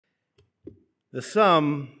The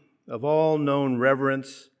sum of all known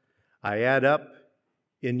reverence I add up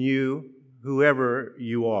in you, whoever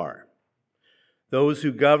you are. Those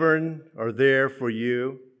who govern are there for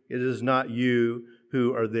you. It is not you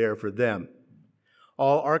who are there for them.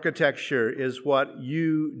 All architecture is what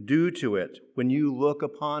you do to it when you look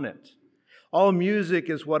upon it. All music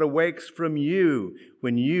is what awakes from you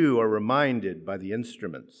when you are reminded by the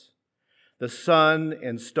instruments. The sun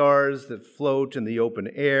and stars that float in the open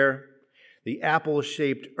air, the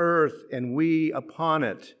apple-shaped earth and we upon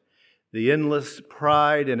it, the endless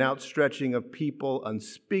pride and outstretching of people,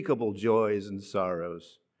 unspeakable joys and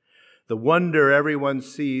sorrows, the wonder everyone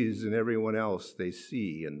sees and everyone else they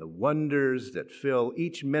see, and the wonders that fill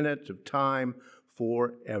each minute of time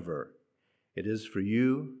forever. It is for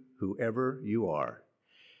you, whoever you are.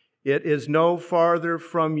 It is no farther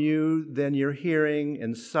from you than your hearing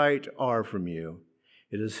and sight are from you.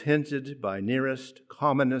 It is hinted by nearest,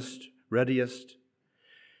 commonest, readiest.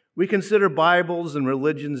 We consider Bibles and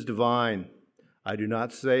religions divine. I do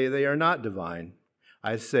not say they are not divine.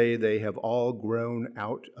 I say they have all grown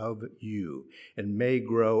out of you and may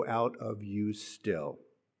grow out of you still.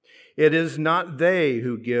 It is not they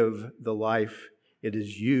who give the life, it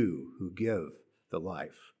is you who give the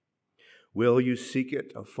life. Will you seek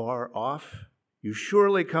it afar off? You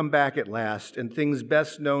surely come back at last, and things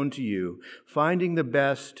best known to you, finding the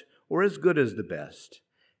best or as good as the best.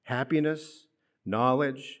 Happiness,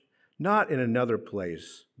 knowledge, not in another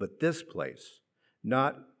place, but this place,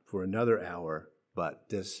 not for another hour, but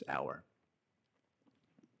this hour.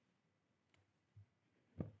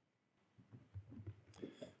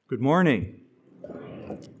 Good morning.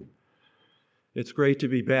 It's great to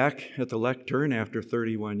be back at the lectern after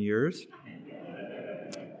 31 years.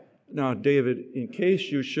 Now, David, in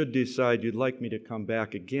case you should decide you'd like me to come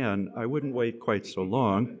back again, I wouldn't wait quite so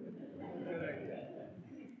long.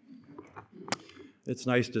 It's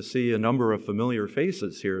nice to see a number of familiar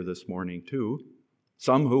faces here this morning, too.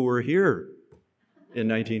 Some who were here in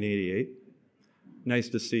 1988. Nice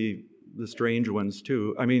to see the strange ones,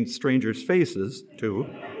 too. I mean, strangers' faces, too.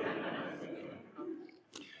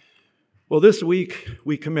 Well, this week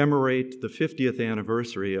we commemorate the 50th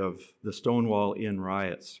anniversary of the Stonewall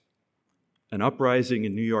Riots, an uprising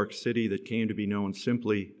in New York City that came to be known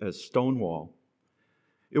simply as Stonewall.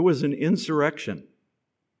 It was an insurrection,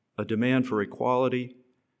 a demand for equality,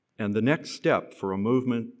 and the next step for a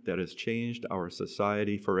movement that has changed our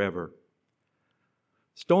society forever.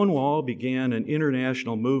 Stonewall began an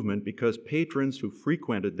international movement because patrons who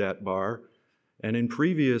frequented that bar and in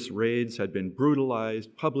previous raids had been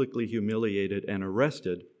brutalized, publicly humiliated, and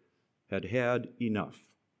arrested had had enough.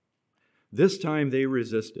 This time they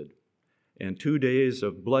resisted, and 2 days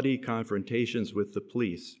of bloody confrontations with the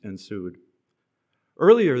police ensued.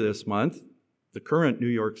 Earlier this month, the current New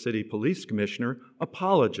York City Police Commissioner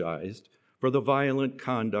apologized for the violent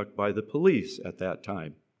conduct by the police at that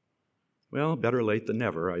time. Well, better late than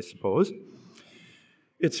never, I suppose.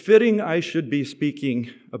 It's fitting I should be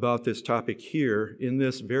speaking about this topic here in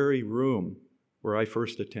this very room where I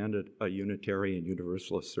first attended a Unitarian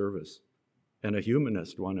Universalist service, and a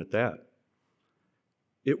humanist one at that.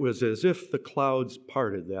 It was as if the clouds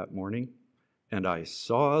parted that morning, and I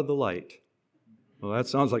saw the light. Well, that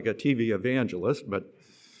sounds like a TV evangelist, but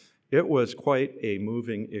it was quite a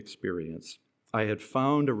moving experience. I had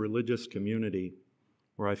found a religious community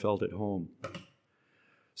where I felt at home.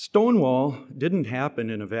 Stonewall didn't happen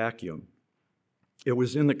in a vacuum. It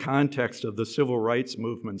was in the context of the civil rights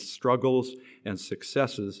movement's struggles and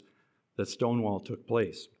successes that Stonewall took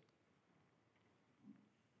place.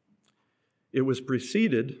 It was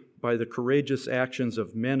preceded by the courageous actions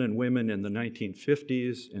of men and women in the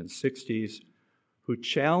 1950s and 60s who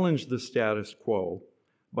challenged the status quo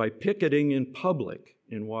by picketing in public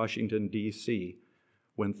in Washington, D.C.,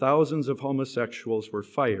 when thousands of homosexuals were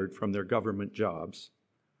fired from their government jobs,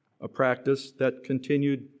 a practice that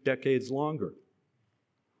continued decades longer.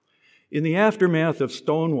 In the aftermath of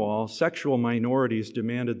Stonewall, sexual minorities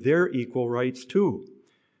demanded their equal rights too,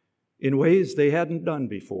 in ways they hadn't done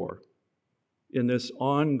before, in this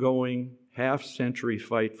ongoing half-century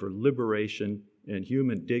fight for liberation and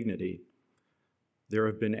human dignity. There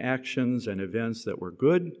have been actions and events that were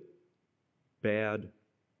good, bad,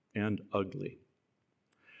 and ugly.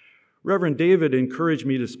 Reverend David encouraged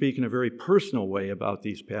me to speak in a very personal way about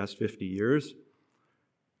these past 50 years,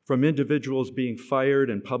 from individuals being fired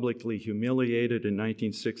and publicly humiliated in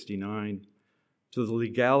 1969 to the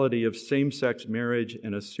legality of same-sex marriage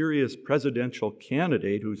and a serious presidential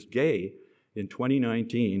candidate who's gay in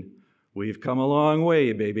 2019. We've come a long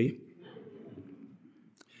way, baby.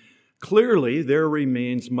 Clearly, there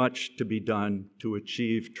remains much to be done to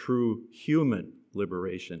achieve true human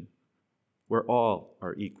liberation, where all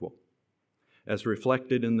are equal, as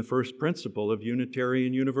reflected in the first principle of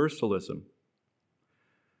Unitarian Universalism.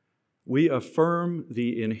 We affirm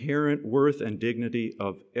the inherent worth and dignity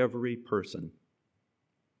of every person.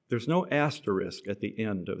 There's no asterisk at the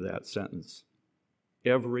end of that sentence.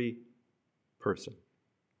 Every person.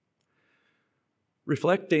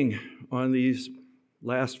 Reflecting on these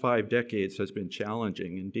last 5 decades has been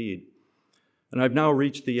challenging indeed. And I've now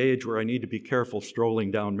reached the age where I need to be careful strolling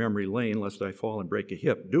down memory lane lest I fall and break a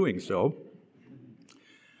hip doing so.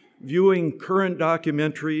 Viewing current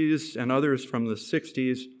documentaries and others from the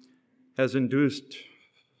 60s has induced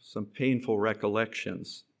some painful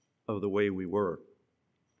recollections of the way we were.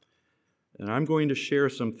 And I'm going to share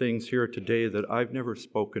some things here today that I've never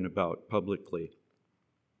spoken about publicly.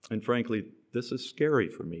 And frankly, this is scary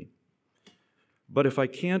for me. But if I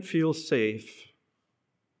can't feel safe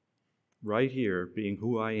right here, being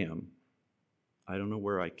who I am, I don't know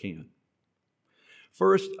where I can.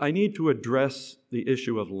 First, I need to address the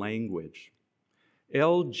issue of language.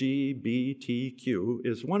 LGBTQ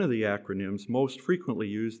is one of the acronyms most frequently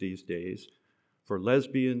used these days for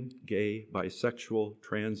lesbian, gay, bisexual,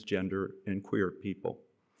 transgender, and queer people.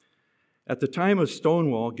 At the time of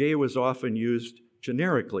Stonewall, gay was often used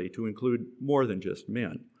generically to include more than just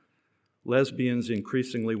men. Lesbians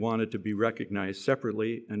increasingly wanted to be recognized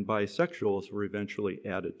separately, and bisexuals were eventually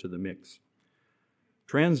added to the mix.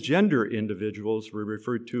 Transgender individuals were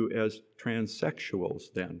referred to as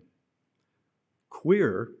transsexuals then.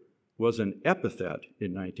 Queer was an epithet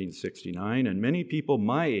in 1969, and many people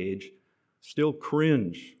my age still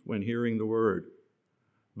cringe when hearing the word.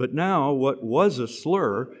 But now, what was a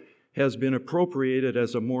slur has been appropriated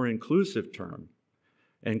as a more inclusive term,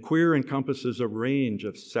 and queer encompasses a range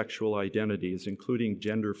of sexual identities, including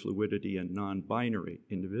gender fluidity and non-binary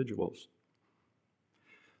individuals.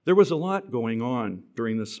 There was a lot going on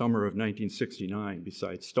during the summer of 1969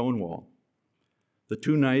 besides Stonewall. The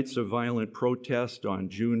 2 nights of violent protest on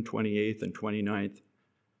June 28th and 29th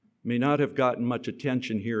may not have gotten much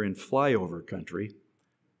attention here in flyover country,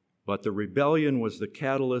 but the rebellion was the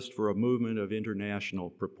catalyst for a movement of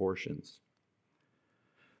international proportions.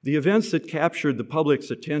 The events that captured the public's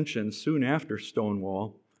attention soon after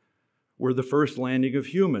Stonewall were the first landing of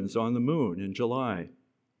humans on the moon in July,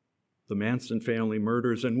 the Manson family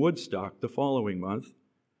murders in Woodstock the following month,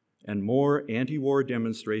 and more anti-war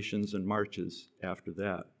demonstrations and marches after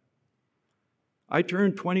that. I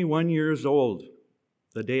turned 21 years old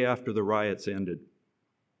the day after the riots ended.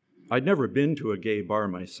 I'd never been to a gay bar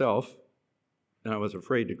myself, and I was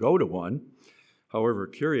afraid to go to one, however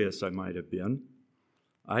curious I might have been.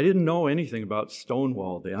 I didn't know anything about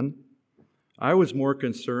Stonewall then. I was more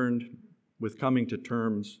concerned with coming to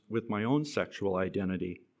terms with my own sexual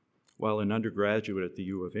identity while an undergraduate at the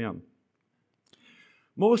U of M.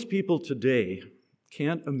 Most people today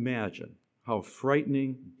can't imagine how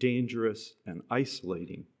frightening, dangerous, and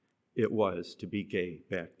isolating it was to be gay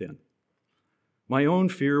back then. My own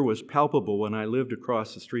fear was palpable when I lived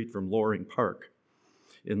across the street from Loring Park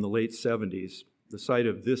in the late 70s, the site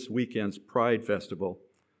of this weekend's Pride Festival.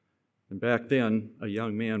 And back then, a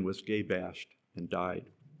young man was gay bashed and died.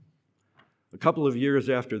 A couple of years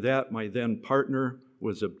after that, my then partner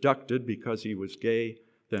was abducted because he was gay,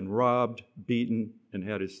 then robbed, beaten, and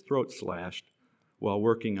had his throat slashed while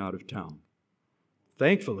working out of town.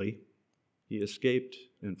 Thankfully, he escaped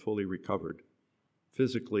and fully recovered,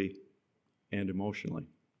 physically and emotionally.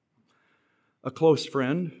 A close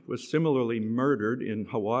friend was similarly murdered in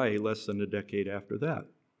Hawaii less than a decade after that.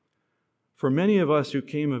 For many of us who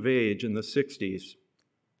came of age in the 60s,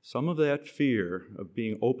 some of that fear of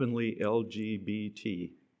being openly LGBT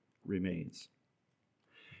remains.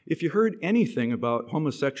 If you heard anything about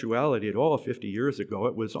homosexuality at all 50 years ago,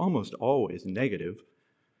 it was almost always negative.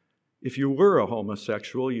 If you were a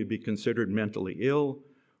homosexual, you'd be considered mentally ill,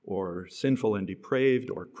 or sinful and depraved,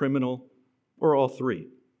 or criminal, or all three.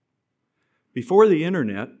 Before the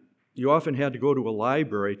internet, you often had to go to a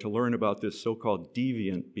library to learn about this so-called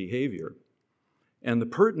deviant behavior. And the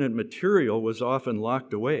pertinent material was often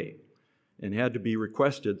locked away and had to be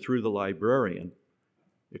requested through the librarian,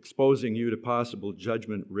 exposing you to possible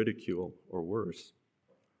judgment, ridicule, or worse.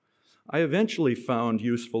 I eventually found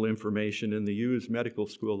useful information in the U's medical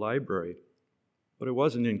school library, but it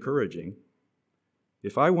wasn't encouraging.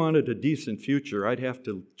 If I wanted a decent future, I'd have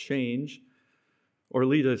to change or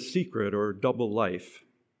lead a secret or double life.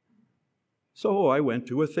 So I went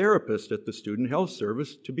to a therapist at the Student Health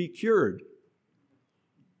Service to be cured.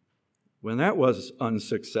 When that was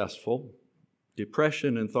unsuccessful,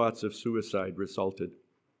 depression and thoughts of suicide resulted.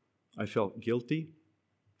 I felt guilty,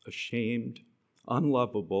 ashamed,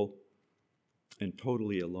 unlovable, and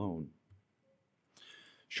totally alone.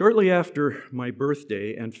 Shortly after my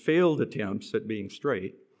birthday and failed attempts at being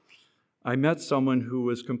straight, I met someone who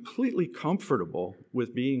was completely comfortable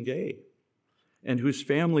with being gay and whose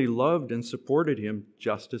family loved and supported him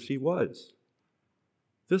just as he was.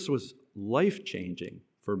 This was life-changing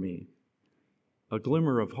for me, a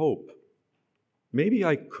glimmer of hope. Maybe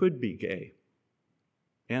I could be gay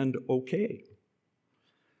and okay.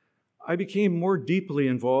 I became more deeply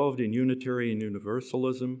involved in Unitarian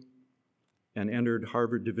Universalism and entered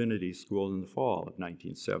Harvard Divinity School in the fall of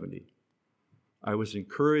 1970. I was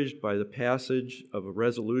encouraged by the passage of a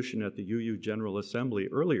resolution at the UU General Assembly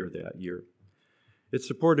earlier that year. It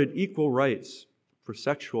supported equal rights for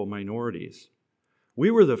sexual minorities. We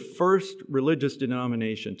were the first religious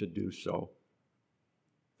denomination to do so.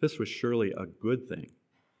 This was surely a good thing.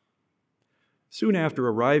 Soon after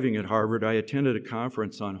arriving at Harvard, I attended a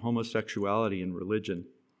conference on homosexuality and religion.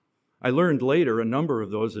 I learned later a number of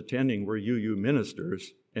those attending were UU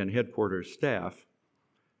ministers and headquarters staff.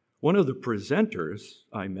 One of the presenters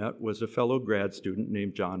I met was a fellow grad student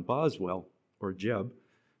named John Boswell, or Jeb,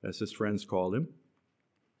 as his friends called him.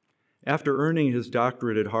 After earning his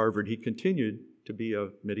doctorate at Harvard, he continued to be a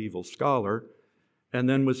medieval scholar and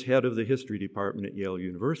then was head of the history department at Yale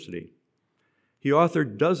University. He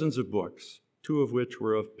authored dozens of books, 2 of which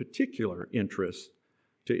were of particular interest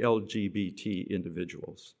to LGBT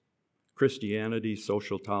individuals. Christianity,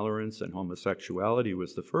 Social Tolerance, and Homosexuality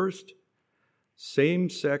was the first.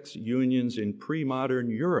 Same-sex unions in pre-modern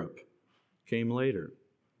Europe came later.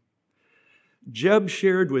 Jeb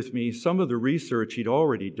shared with me some of the research he'd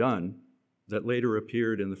already done that later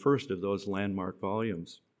appeared in the first of those landmark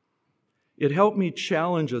volumes. It helped me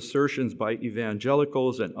challenge assertions by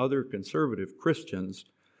evangelicals and other conservative Christians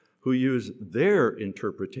who use their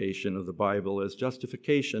interpretation of the Bible as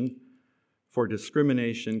justification for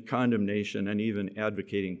discrimination, condemnation, and even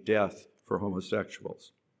advocating death for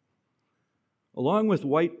homosexuals. Along with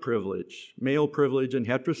white privilege, male privilege, and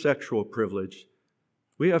heterosexual privilege,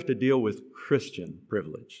 we have to deal with Christian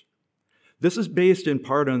privilege. This is based in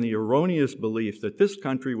part on the erroneous belief that this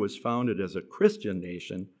country was founded as a Christian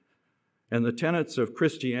nation, and the tenets of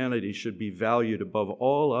Christianity should be valued above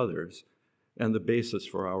all others and the basis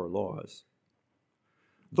for our laws.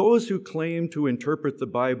 Those who claim to interpret the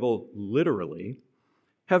Bible literally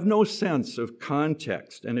have no sense of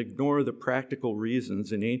context and ignore the practical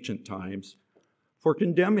reasons in ancient times for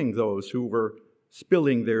condemning those who were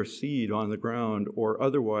spilling their seed on the ground or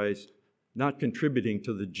otherwise not contributing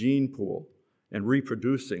to the gene pool and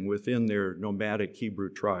reproducing within their nomadic Hebrew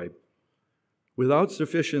tribe. Without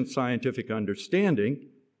sufficient scientific understanding,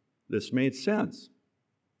 this made sense.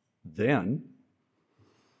 Then,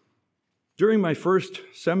 during my first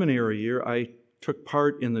seminary year, I took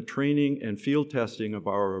part in the training and field testing of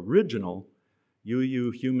our original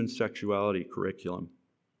UU Human Sexuality curriculum,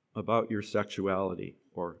 About Your Sexuality,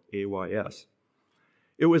 or AYS.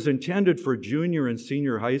 It was intended for junior and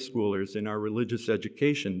senior high schoolers in our religious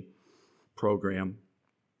education program.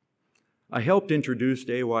 I helped introduce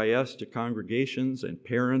AYS to congregations and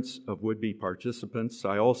parents of would-be participants.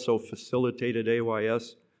 I also facilitated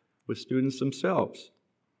AYS with students themselves.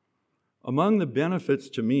 Among the benefits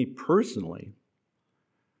to me personally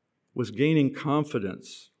was gaining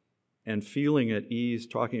confidence and feeling at ease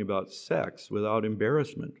talking about sex without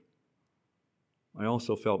embarrassment. I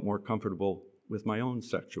also felt more comfortable with my own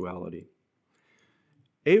sexuality.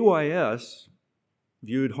 AYS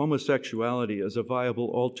viewed homosexuality as a viable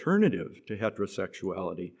alternative to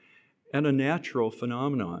heterosexuality and a natural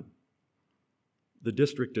phenomenon. The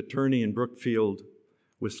district attorney in Brookfield,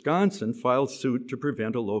 Wisconsin, filed suit to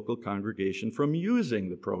prevent a local congregation from using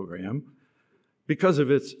the program because of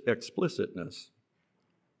its explicitness.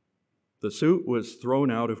 The suit was thrown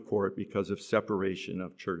out of court because of separation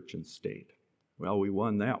of church and state. Well, we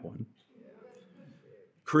won that one.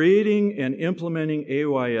 Creating and implementing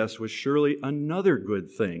AYS was surely another good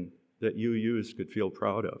thing that UUs could feel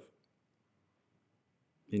proud of.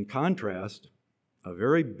 In contrast, a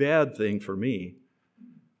very bad thing for me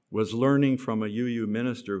was learning from a UU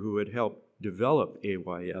minister who had helped develop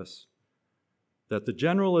AYS that the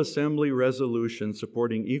General Assembly resolution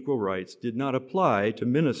supporting equal rights did not apply to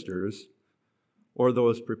ministers or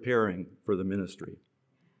those preparing for the ministry.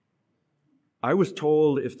 I was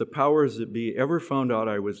told if the powers that be ever found out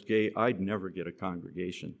I was gay, I'd never get a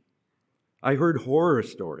congregation. I heard horror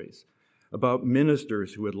stories about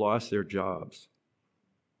ministers who had lost their jobs.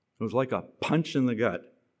 It was like a punch in the gut.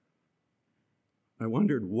 I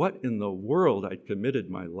wondered what in the world I'd committed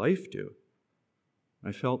my life to.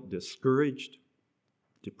 I felt discouraged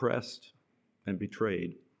depressed, and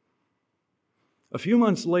betrayed. A few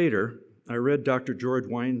months later, I read Dr. George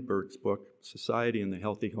Weinberg's book, Society and the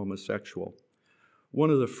Healthy Homosexual, one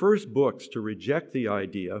of the first books to reject the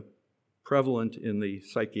idea, prevalent in the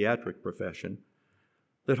psychiatric profession,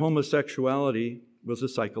 that homosexuality was a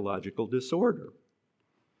psychological disorder.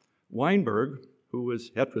 Weinberg, who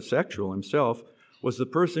was heterosexual himself, was the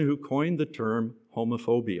person who coined the term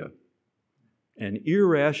homophobia, an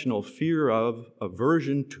irrational fear of,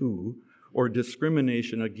 aversion to, or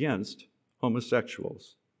discrimination against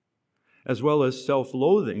homosexuals, as well as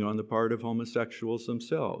self-loathing on the part of homosexuals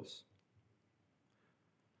themselves.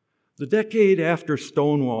 The decade after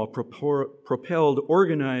Stonewall propelled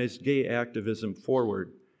organized gay activism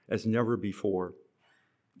forward as never before.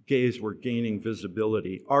 Gays were gaining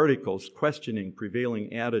visibility. Articles questioning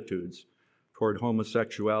prevailing attitudes toward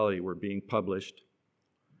homosexuality were being published.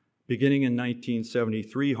 Beginning in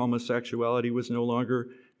 1973, homosexuality was no longer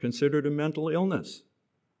considered a mental illness.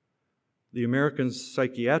 The American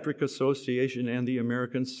Psychiatric Association and the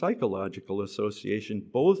American Psychological Association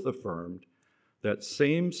both affirmed that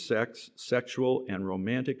same-sex sexual and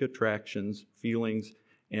romantic attractions, feelings,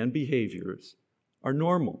 and behaviors are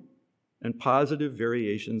normal and positive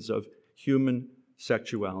variations of human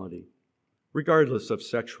sexuality, regardless of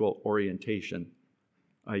sexual orientation,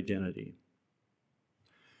 identity.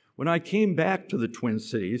 When I came back to the Twin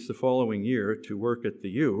Cities the following year to work at the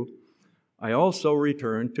U, I also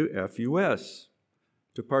returned to FUS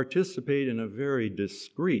to participate in a very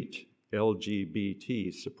discreet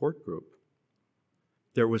LGBT support group.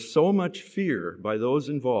 There was so much fear by those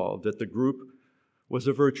involved that the group was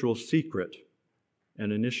a virtual secret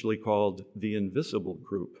and initially called the Invisible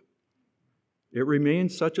Group. It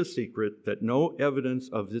remains such a secret that no evidence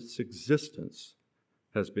of its existence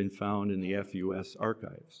has been found in the FUS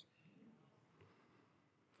archives.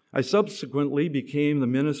 I subsequently became the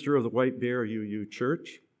minister of the White Bear UU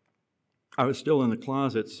Church. I was still in the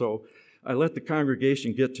closet, so I let the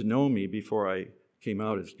congregation get to know me before I came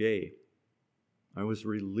out as gay. I was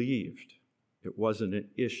relieved it wasn't an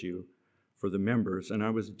issue for the members, and I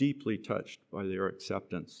was deeply touched by their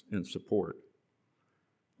acceptance and support.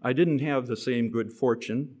 I didn't have the same good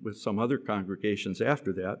fortune with some other congregations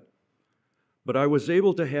after that, but I was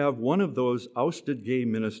able to have one of those ousted gay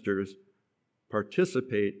ministers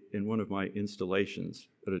participate in one of my installations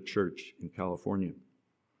at a church in California.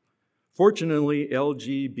 Fortunately,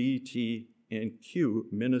 LGBTQ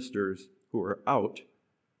ministers who are out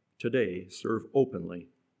today serve openly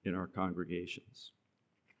in our congregations.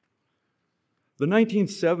 The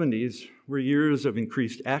 1970s were years of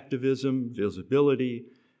increased activism, visibility,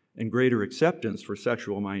 and greater acceptance for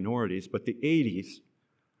sexual minorities, but the 80s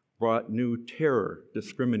brought new terror,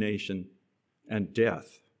 discrimination, and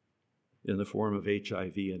death in the form of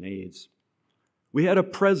HIV and AIDS. We had a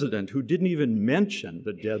president who didn't even mention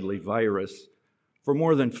the deadly virus for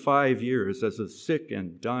more than 5 years as the sick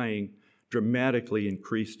and dying dramatically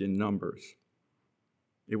increased in numbers.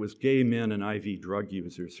 It was gay men and IV drug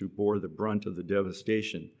users who bore the brunt of the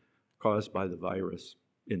devastation caused by the virus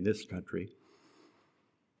in this country.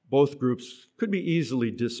 Both groups could be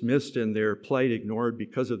easily dismissed and their plight ignored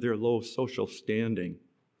because of their low social standing.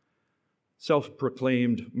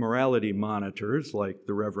 Self-proclaimed morality monitors like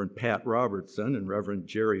the Reverend Pat Robertson and Reverend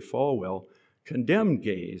Jerry Falwell condemned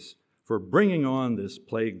gays for bringing on this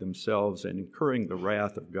plague themselves and incurring the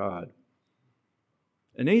wrath of God.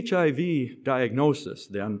 An HIV diagnosis,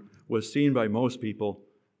 then, was seen by most people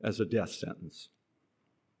as a death sentence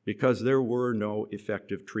because there were no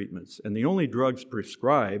effective treatments, and the only drugs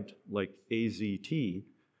prescribed, like AZT,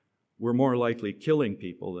 were more likely killing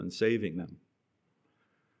people than saving them.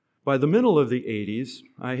 By the middle of the 80s,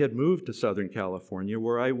 I had moved to Southern California,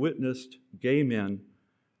 where I witnessed gay men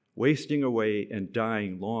wasting away and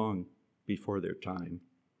dying long before their time.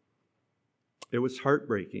 It was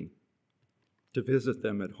heartbreaking to visit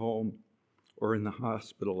them at home or in the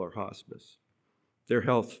hospital or hospice, their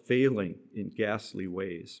health failing in ghastly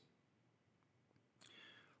ways.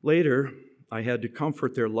 Later, I had to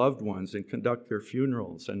comfort their loved ones and conduct their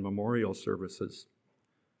funerals and memorial services.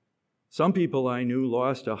 Some people I knew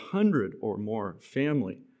lost 100 or more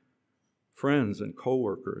family, friends, and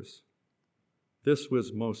coworkers. This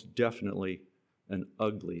was most definitely an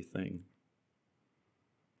ugly thing.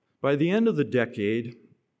 By the end of the decade,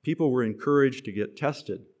 people were encouraged to get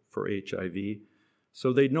tested for HIV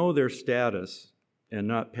so they'd know their status and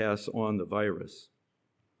not pass on the virus.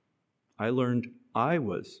 I learned I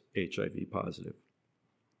was HIV positive.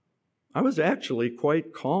 I was actually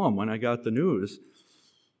quite calm when I got the news.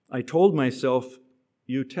 I told myself,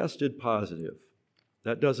 you tested positive.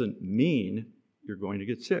 That doesn't mean you're going to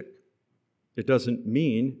get sick. It doesn't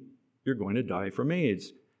mean you're going to die from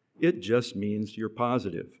AIDS. It just means you're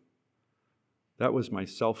positive. That was my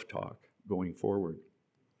self-talk going forward.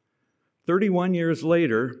 31 years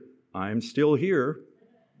later, I'm still here.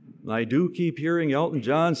 I do keep hearing Elton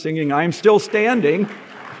John singing, "I'm Still Standing."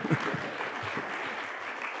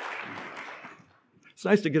 It's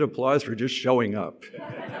nice to get applause for just showing up.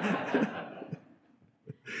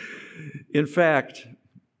 In fact,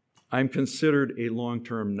 I'm considered a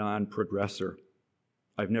long-term non-progressor.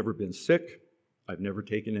 I've never been sick, I've never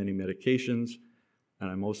taken any medications, and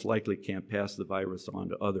I most likely can't pass the virus on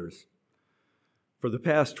to others. For the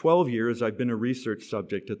past 12 years, I've been a research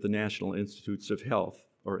subject at the National Institutes of Health,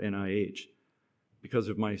 or NIH, because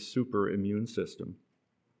of my super immune system.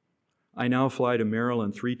 I now fly to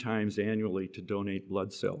Maryland 3 times annually to donate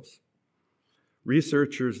blood cells.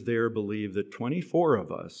 Researchers there believe that 24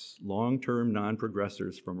 of us, long-term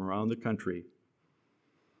non-progressors from around the country,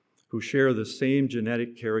 who share the same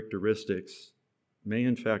genetic characteristics, may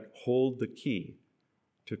in fact hold the key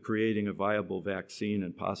to creating a viable vaccine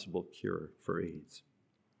and possible cure for AIDS.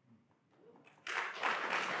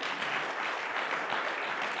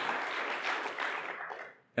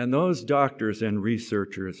 And those doctors and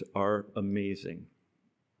researchers are amazing.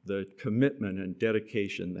 The commitment and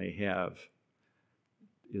dedication they have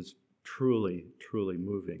is truly, truly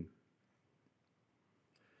moving.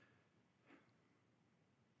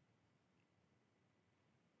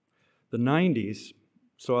 The 90s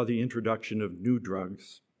saw the introduction of new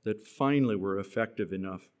drugs that finally were effective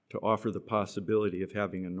enough to offer the possibility of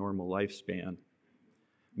having a normal lifespan.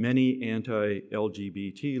 Many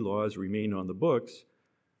anti-LGBT laws remain on the books,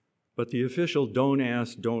 but the official don't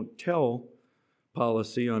ask, don't tell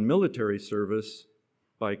policy on military service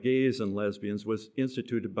by gays and lesbians was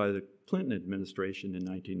instituted by the Clinton administration in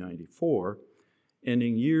 1994,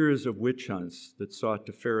 ending years of witch hunts that sought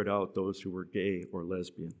to ferret out those who were gay or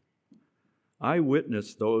lesbian. I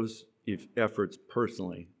witnessed those efforts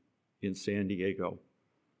personally in San Diego,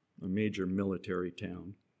 a major military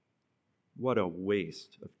town. What a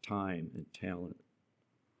waste of time and talent.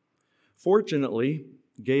 Fortunately,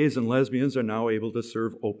 gays and lesbians are now able to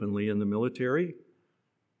serve openly in the military,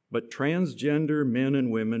 but transgender men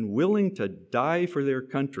and women willing to die for their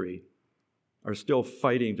country are still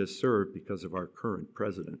fighting to serve because of our current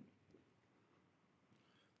president.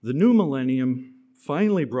 The new millennium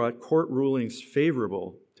finally brought court rulings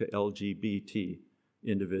favorable to LGBT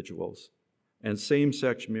individuals, and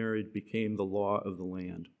same-sex marriage became the law of the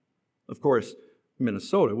land. Of course,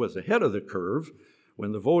 Minnesota was ahead of the curve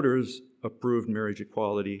when the voters approved marriage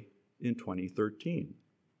equality in 2013.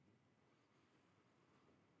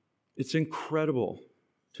 It's incredible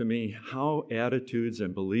to me how attitudes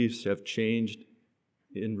and beliefs have changed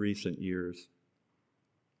in recent years.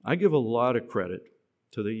 I give a lot of credit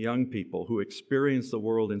to the young people who experience the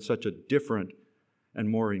world in such a different and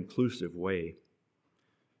more inclusive way.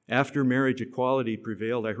 After marriage equality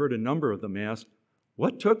prevailed, I heard a number of them ask,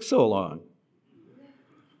 "What took so long?"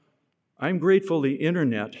 I'm grateful the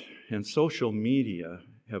internet and social media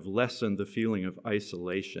have lessened the feeling of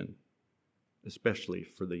isolation, especially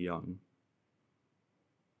for the young.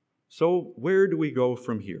 So where do we go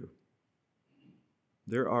from here?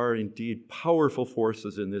 There are indeed powerful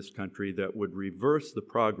forces in this country that would reverse the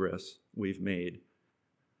progress we've made.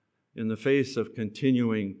 In the face of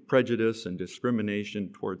continuing prejudice and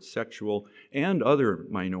discrimination towards sexual and other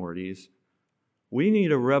minorities, we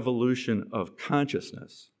need a revolution of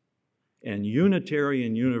consciousness, and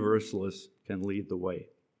Unitarian Universalists can lead the way.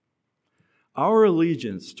 Our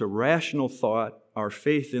allegiance to rational thought, our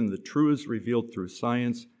faith in the truths revealed through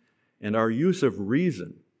science, and our use of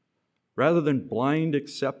reason, rather than blind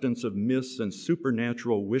acceptance of myths and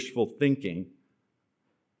supernatural wishful thinking,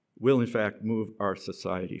 will in fact move our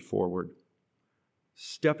society forward.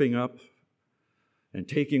 Stepping up and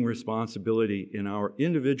taking responsibility in our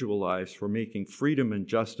individual lives for making freedom and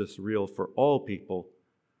justice real for all people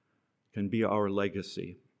can be our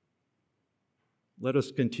legacy. Let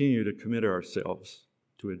us continue to commit ourselves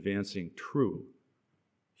to advancing true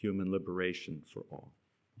human liberation for all.